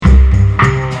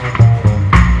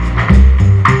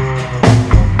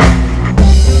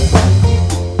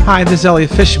Hi, this is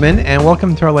Elliot Fishman, and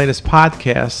welcome to our latest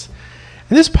podcast.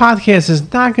 And this podcast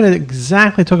is not going to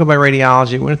exactly talk about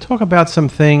radiology. We're going to talk about some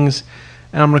things,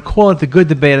 and I'm going to call it the good,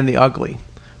 the bad, and the ugly.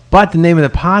 But the name of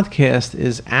the podcast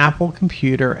is Apple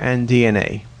Computer and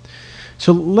DNA.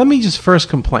 So let me just first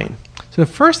complain. So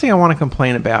the first thing I want to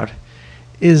complain about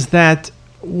is that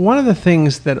one of the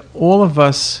things that all of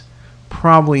us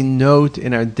probably note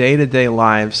in our day-to-day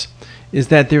lives is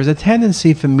that there's a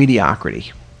tendency for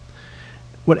mediocrity.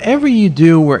 Whatever you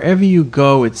do, wherever you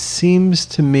go, it seems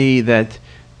to me that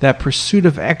that pursuit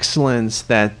of excellence,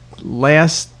 that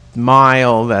last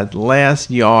mile, that last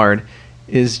yard,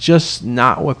 is just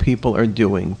not what people are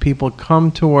doing. People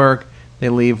come to work, they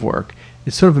leave work.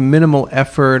 It's sort of a minimal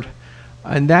effort,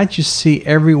 and that you see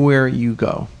everywhere you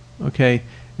go. Okay? It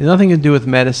has nothing to do with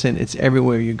medicine, it's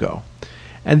everywhere you go.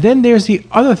 And then there's the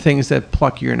other things that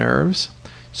pluck your nerves.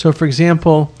 So, for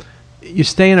example, you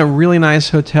stay in a really nice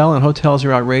hotel, and hotels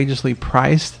are outrageously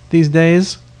priced these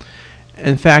days.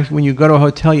 In fact, when you go to a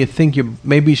hotel, you think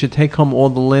maybe you should take home all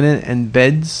the linen and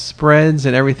bedspreads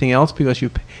and everything else because you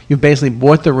basically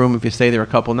bought the room if you stay there a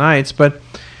couple nights. But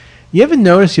you ever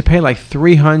notice you pay like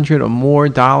 $300 or more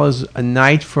a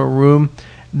night for a room?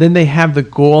 Then they have the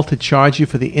gall to charge you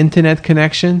for the internet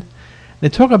connection. They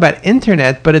talk about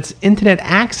internet, but it's internet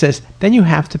access. Then you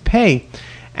have to pay.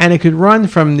 And it could run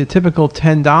from the typical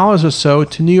 $10 or so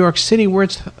to New York City where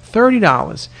it's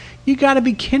 $30. You got to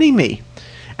be kidding me.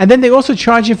 And then they also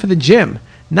charge you for the gym.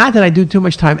 Not that I do too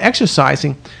much time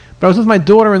exercising, but I was with my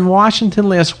daughter in Washington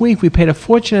last week. We paid a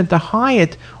fortune at the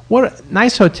Hyatt. What a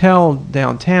nice hotel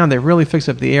downtown. They really fixed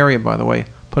up the area, by the way.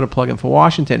 Put a plug in for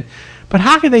Washington. But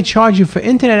how can they charge you for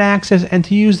internet access and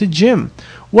to use the gym?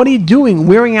 What are you doing?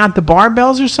 Wearing out the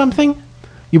barbells or something?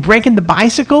 You breaking the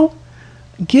bicycle?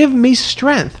 Give me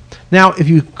strength. Now, if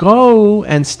you go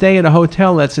and stay at a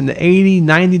hotel that's in the $80,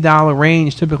 $90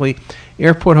 range, typically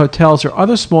airport hotels or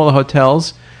other smaller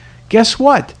hotels, guess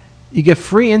what? You get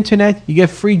free internet, you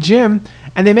get free gym,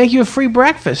 and they make you a free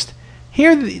breakfast.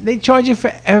 Here, they charge you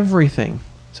for everything.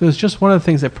 So it's just one of the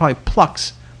things that probably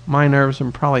plucks my nerves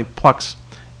and probably plucks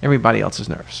everybody else's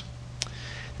nerves.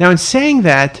 Now, in saying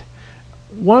that,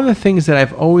 one of the things that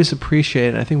I've always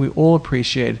appreciated, and I think we all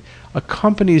appreciate, are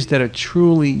companies that are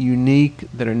truly unique,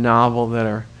 that are novel, that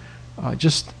are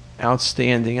just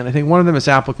outstanding. And I think one of them is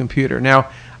Apple Computer. Now,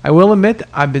 I will admit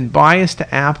I've been biased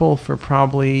to Apple for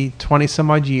probably 20 some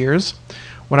odd years.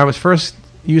 When I was first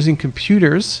using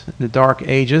computers in the dark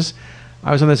ages,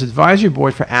 I was on this advisory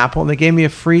board for Apple, and they gave me a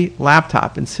free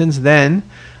laptop. And since then,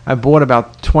 I bought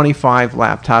about 25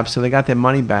 laptops, so they got their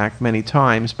money back many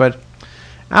times. But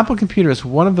Apple Computer is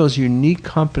one of those unique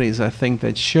companies, I think,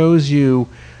 that shows you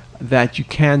that you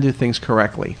can do things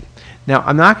correctly. Now,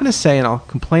 I'm not going to say, and I'll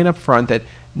complain up front, that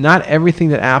not everything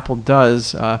that Apple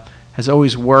does has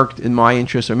always worked in my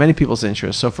interest or many people's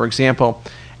interest. So, for example,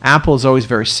 Apple is always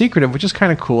very secretive, which is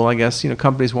kind of cool. I guess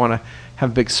companies want to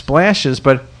have big splashes,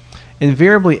 but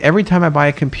invariably, every time I buy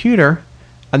a computer,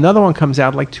 another one comes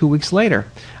out like 2 weeks later.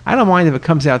 I don't mind if it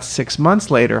comes out 6 months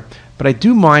later, but I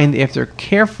do mind after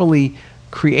carefully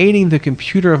creating the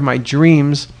computer of my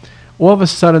dreams, all of a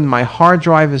sudden my hard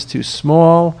drive is too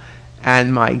small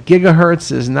and my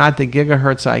gigahertz is not the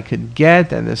gigahertz I could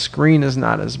get, and the screen is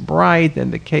not as bright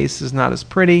and the case is not as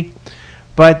pretty.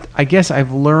 But I guess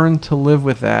I've learned to live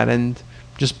with that and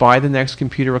just buy the next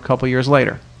computer a couple years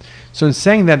later. So in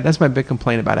saying that, that's my big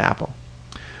complaint about Apple.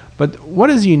 But what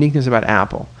is the uniqueness about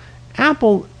Apple?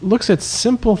 Apple looks at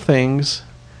simple things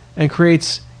and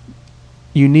creates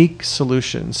unique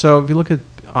solutions. So if you look at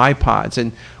iPods,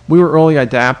 and we were early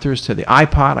adapters to the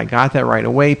iPod. I got that right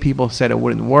away. People said it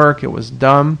wouldn't work. It was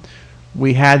dumb.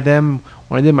 We had them.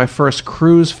 When I did my first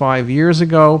cruise 5 years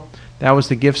ago, that was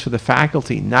the gifts for the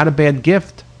faculty. Not a bad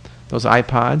gift, those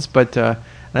iPods, but and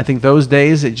I think those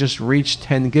days it just reached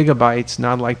 10 gigabytes,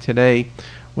 not like today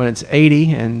when it's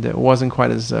 80, and it wasn't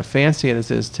quite as fancy as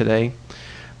it is today.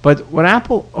 But what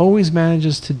Apple always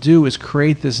manages to do is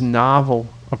create this novel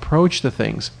approach to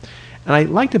things. And I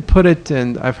like to put it,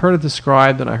 and I've heard it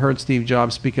described, and I heard Steve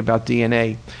Jobs speak about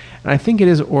DNA, and I think it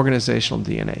is organizational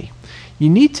DNA. You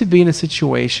need to be in a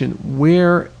situation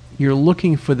where you're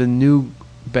looking for the new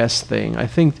best thing. I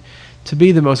think to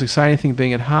be the most exciting thing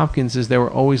being at Hopkins is they were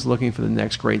always looking for the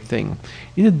next great thing.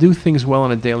 You need to do things well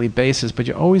on a daily basis, but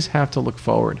you always have to look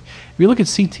forward. If you look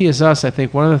at CT as Us, I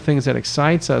think one of the things that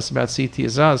excites us about CT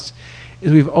as Us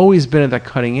is we've always been at that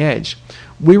cutting edge.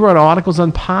 We wrote articles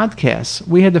on podcasts.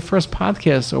 We had the first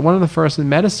podcast, or one of the first in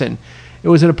medicine. It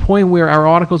was at a point where our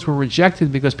articles were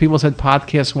rejected because people said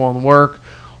podcasts won't work,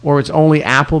 or it's only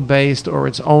Apple-based, or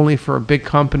it's only for big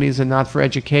companies and not for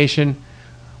education.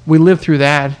 We lived through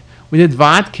that. We did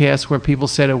vodcasts where people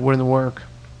said it wouldn't work.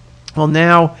 Well,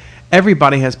 now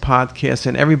everybody has podcasts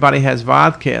and everybody has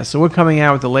vodcasts. So we're coming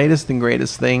out with the latest and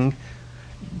greatest thing,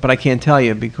 but I can't tell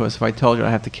you because if I told you,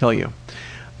 I'd have to kill you.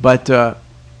 But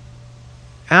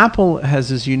Apple has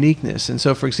this uniqueness. And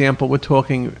so, for example, we're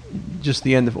talking just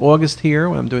the end of August here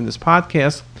when I'm doing this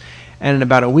podcast. And in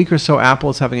about a week or so, Apple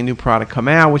is having a new product come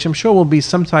out, which I'm sure will be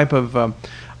some type of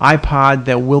iPod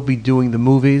that will be doing the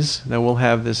movies, that will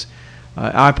have this.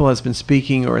 Apple has been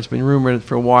speaking, or it's been rumored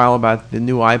for a while, about the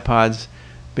new iPods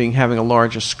having a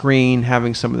larger screen,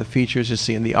 having some of the features you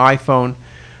see in the iPhone.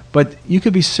 But you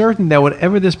could be certain that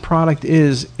whatever this product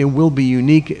is, it will be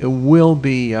unique. It will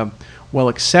be well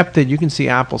accepted. You can see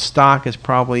Apple stock is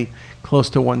probably close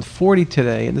to 140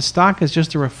 today, and the stock is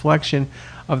just a reflection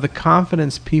of the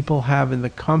confidence people have in the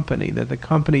company, that the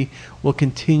company will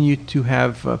continue to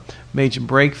have major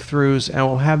breakthroughs and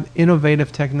will have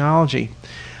innovative technology.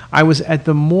 I was at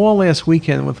the mall last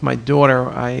weekend with my daughter.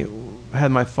 I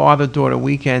had my father-daughter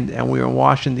weekend, and we were in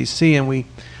Washington, D.C., and we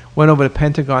went over to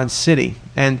Pentagon City.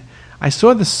 And I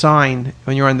saw the sign,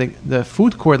 when you're on the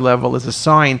food court level, there's a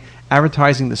sign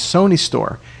advertising the Sony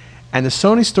store. And the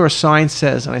Sony store sign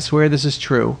says, and I swear this is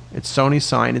true, it's Sony's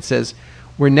sign, it says,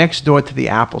 "We're next door to the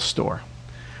Apple store."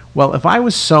 Well, if I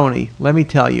was Sony, let me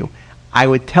tell you, I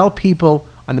would tell people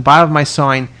on the bottom of my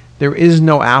sign, there is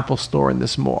no Apple store in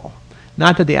this mall.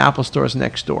 Not that the Apple store is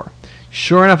next door.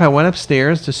 Sure enough, I went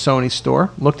upstairs to Sony's store,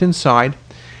 looked inside.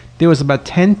 There was about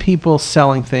 10 people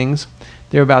selling things.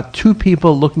 There were about 2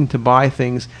 people looking to buy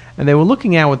things, and they were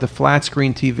looking out with the flat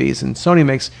screen TVs, and Sony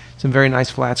makes some very nice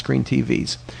flat screen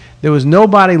TVs. There was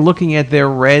nobody looking at their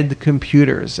red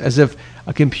computers, as if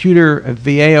a computer, a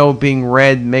VAO being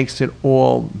red, makes it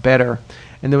all better.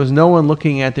 And there was no one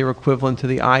looking at their equivalent to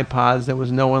the iPods. There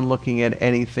was no one looking at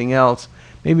anything else.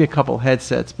 Maybe a couple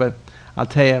headsets, but I'll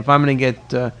tell you, if I'm going to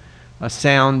get a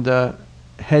sound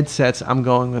headsets, I'm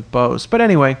going with Bose. But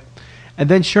anyway, and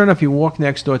then sure enough, you walk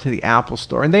next door to the Apple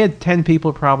store, and they had 10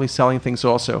 people probably selling things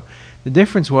also. The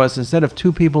difference was, instead of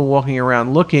 2 people walking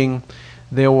around looking,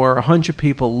 there were 100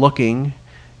 people looking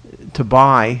to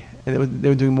buy. And they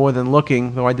were doing more than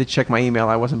looking, though I did check my email.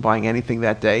 I wasn't buying anything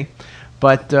that day.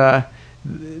 But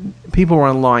people were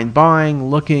online buying,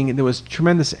 looking. There was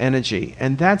tremendous energy.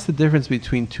 And that's the difference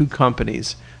between 2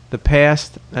 companies, the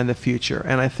past and the future.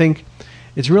 And I think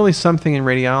it's really something in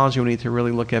radiology we need to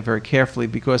really look at very carefully,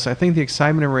 because I think the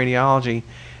excitement in radiology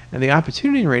and the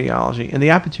opportunity in radiology and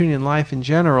the opportunity in life in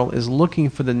general is looking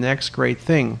for the next great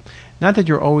thing. Not that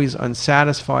you're always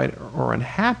unsatisfied or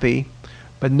unhappy,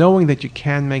 but knowing that you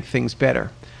can make things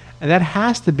better. And that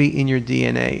has to be in your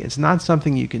DNA. It's not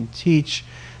something you can teach.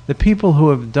 The people who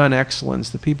have done excellence,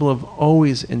 the people who have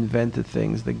always invented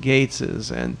things, the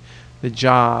Gateses and the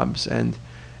Jobs and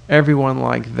everyone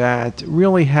like that,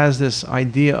 really has this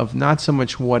idea of not so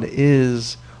much what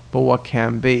is, but what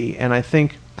can be. And I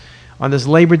think on this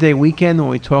Labor Day weekend, when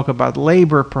we talk about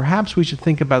labor, perhaps we should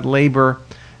think about labor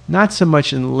not so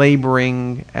much in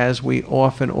laboring as we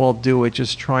often all do it,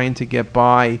 just trying to get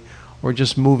by or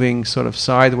just moving sort of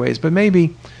sideways, but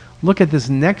maybe look at this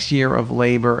next year of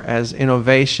labor as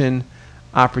innovation,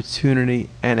 opportunity,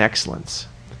 and excellence.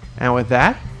 And with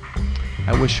that,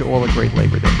 I wish you all a great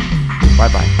Labor Day.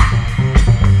 Bye-bye.